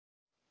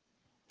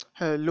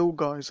Hello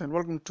guys and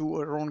welcome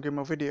to a Ron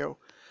Gamer video.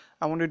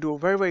 I want to do a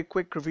very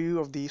quick review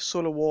of the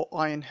Solar War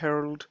Iron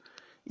Herald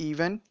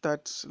event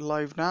that's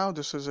live now.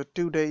 This is a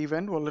 2-day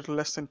event, or a little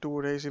less than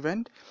 2 days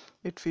event.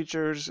 It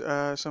features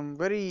some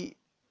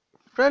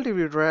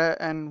relatively rare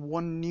and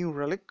one new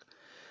relic,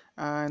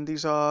 and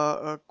these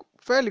are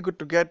fairly good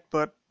to get,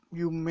 but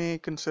you may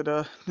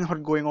consider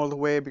not going all the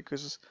way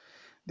because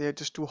they're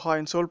just too high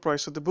in soul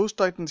price. So the boost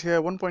titans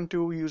here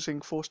 1.2 using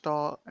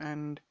 4-star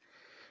and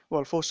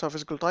 4-star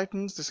physical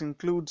titans. This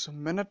includes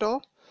Minotaur,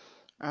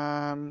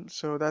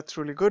 so that's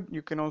really good.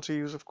 You can also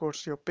use, of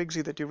course, your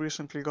Pixie that you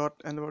recently got,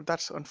 and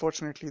that's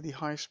unfortunately the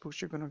highest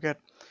boost you're going to get.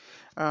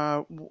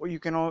 You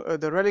can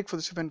the relic for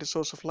this event is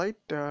Source of Light,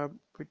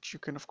 which you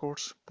can, of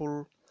course,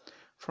 pull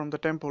from the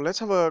temple. Let's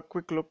have a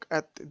quick look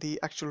at the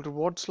actual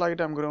reward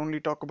slide. I'm going to only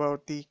talk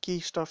about the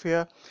key stuff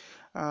here.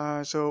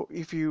 So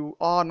if you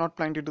are not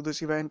planning to do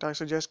this event, I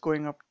suggest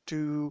going up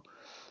to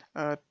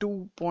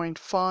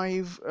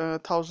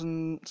 2.5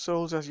 thousand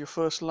souls as your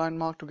first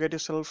landmark to get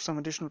yourself some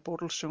additional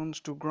portal stones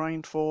to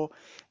grind for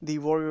the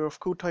Warrior of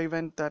Kuta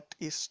event that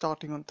is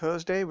starting on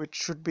Thursday, which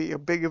should be a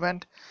big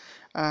event.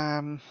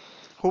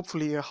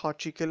 Hopefully a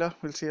Hachi killer.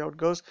 We'll see how it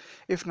goes.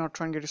 If not,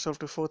 try and get yourself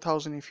to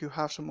 4,000 if you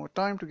have some more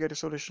time to get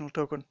this additional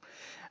token.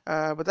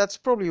 But that's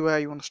probably where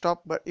you want to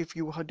stop. But if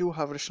you do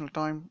have additional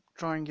time,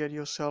 try and get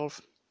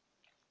yourself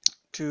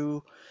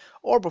to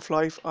Orb of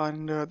Life,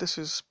 and this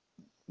is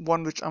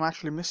one which I'm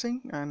actually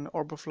missing. And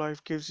Orb of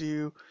Life gives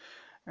you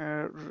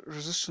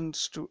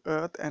resistance to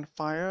earth and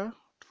fire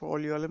for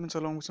all your elements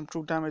along with some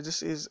true damage.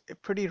 This is a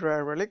pretty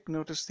rare relic.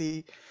 Notice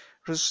the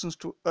resistance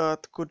to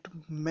earth could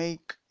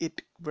make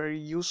it very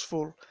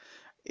useful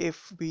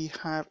if we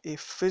have a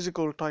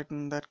physical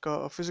titan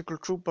a physical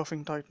troop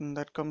buffing titan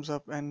that comes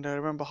up. And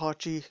remember,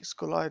 Hachi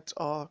Goliaths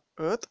are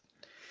earth,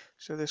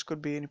 so this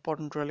could be an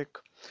important relic.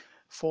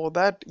 For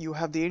that, you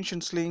have the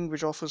Ancient Sling,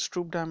 which offers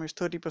troop damage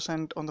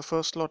 30% on the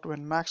first slot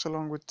when max,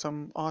 along with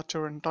some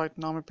archer and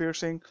titan armor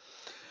piercing.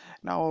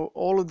 Now,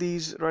 all of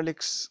these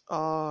relics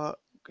are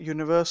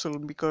universal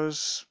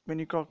because when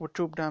you talk about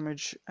troop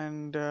damage,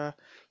 and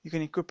you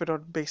can equip it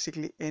on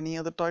basically any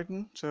other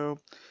titan. So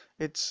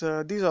it's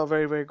these are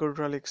very good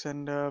relics,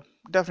 and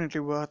definitely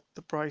worth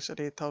the price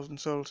at 8,000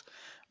 souls.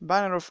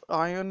 Banner of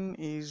Iron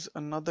is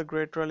another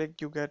great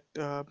relic. You get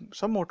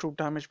some more troop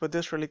damage, but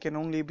this relic can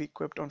only be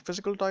equipped on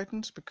physical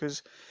titans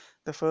because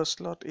the first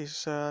slot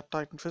is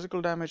titan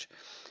physical damage.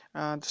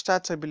 The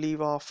stats, I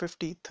believe, are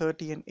 50,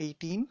 30 and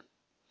 18.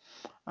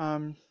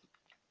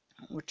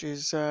 Which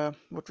is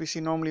what we see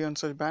normally on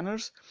such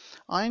banners.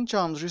 Iron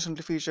Charms,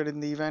 recently featured in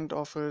the event,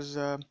 offers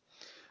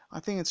I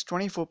think it's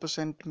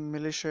 24%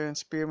 militia and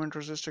spearmen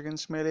resist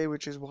against melee,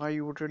 which is why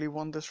you would really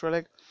want this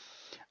relic.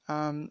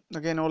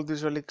 Again, all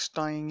these relics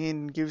tying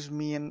in gives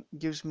me an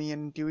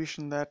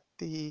intuition that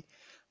the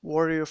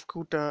Warrior of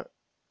Kuta,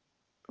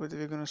 whether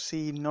we're going to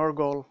see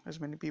Norgol,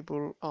 as many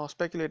people are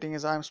speculating,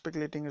 as I'm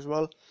speculating as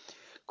well,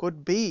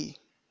 could be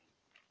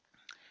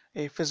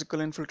a physical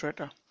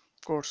infiltrator.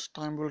 Of course,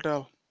 time will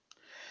tell.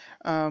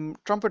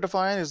 Trumpet of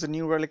Iron is the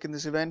new relic in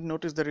this event.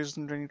 Notice there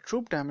isn't any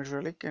troop damage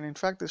relic, and in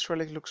fact this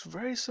relic looks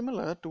very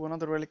similar to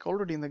another relic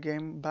already in the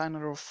game,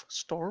 Banner of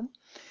Storm,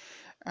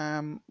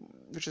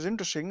 which is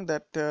interesting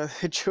that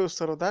it shows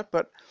sort of that.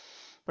 But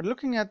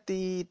looking at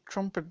the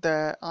trumpet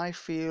there, I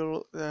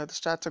feel the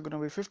stats are going to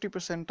be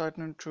 50%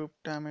 Titan troop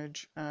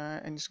damage,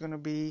 and it's going to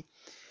be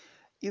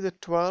either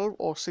 12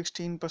 or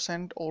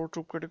 16% all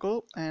troop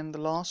critical, and the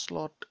last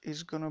slot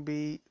is going to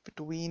be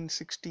between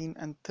 16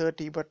 and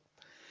 30. But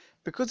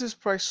because this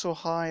price so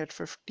high at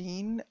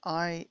 15,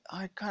 I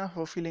kind of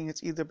have a feeling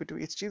it's either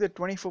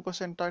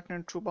 24% Titan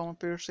and troop armor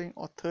piercing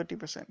or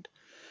 30%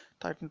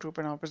 Titan troop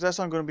and armor piercing. That's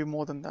not going to be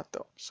more than that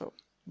though. So,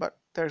 but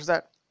there's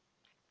that.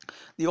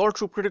 The all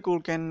troop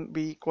critical can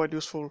be quite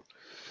useful.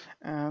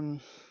 And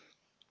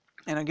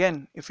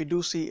again, if we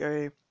do see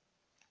a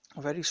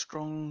very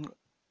strong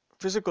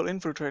physical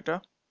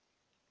infiltrator,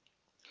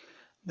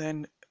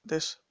 then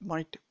this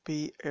might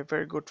be a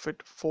very good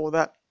fit for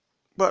that.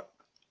 But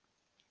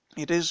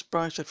it is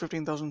priced at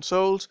 15,000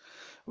 souls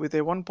with a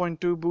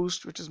 1.2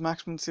 boost, which is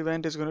maximum. This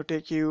event is going to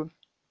take you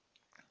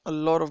a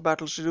lot of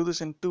battles. To do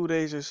this in 2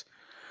 days is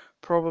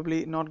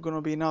probably not going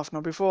to be enough. Now,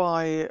 before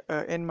I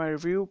end my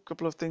review, a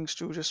couple of things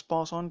to just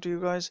pass on to you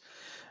guys.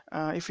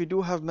 If you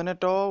do have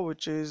Minotaur,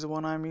 which is the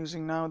one I'm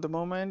using now at the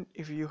moment,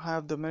 if you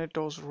have the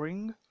Minotaur's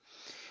ring,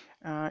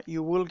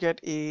 you will get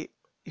a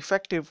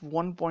effective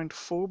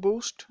 1.4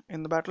 boost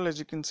in the battle, as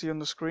you can see on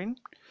the screen.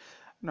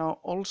 Now,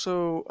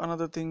 also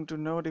another thing to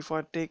note, if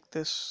I take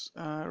this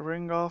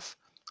ring off,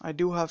 I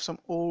do have some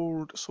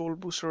old soul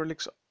booster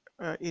relics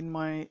in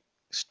my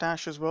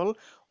stash as well.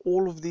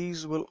 All of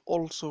these will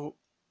also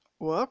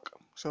work.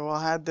 So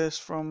I had this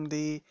from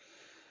the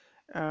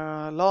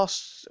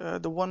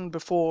the one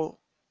before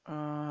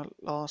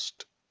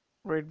last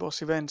raid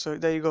boss event. So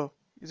there you go.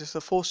 This is a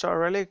 4-star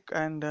relic,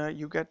 and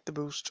you get the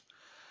boost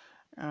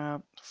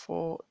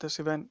for this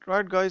event.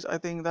 Right, guys, I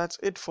think that's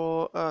it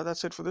for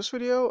this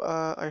video.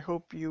 I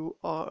hope you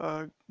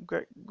are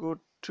good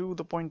to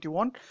the point you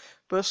want.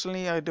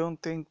 Personally, I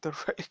don't think the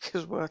relic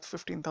is worth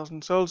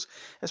 15,000 souls,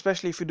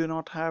 especially if you do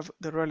not have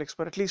the relics,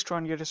 but at least try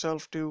and get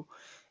yourself to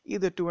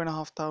either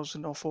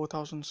 2,500 or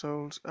 4,000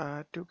 souls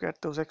to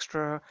get those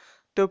extra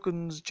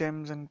tokens,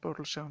 gems, and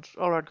portal stones.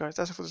 Alright guys,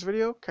 that's it for this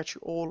video. Catch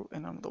you all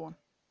in another one.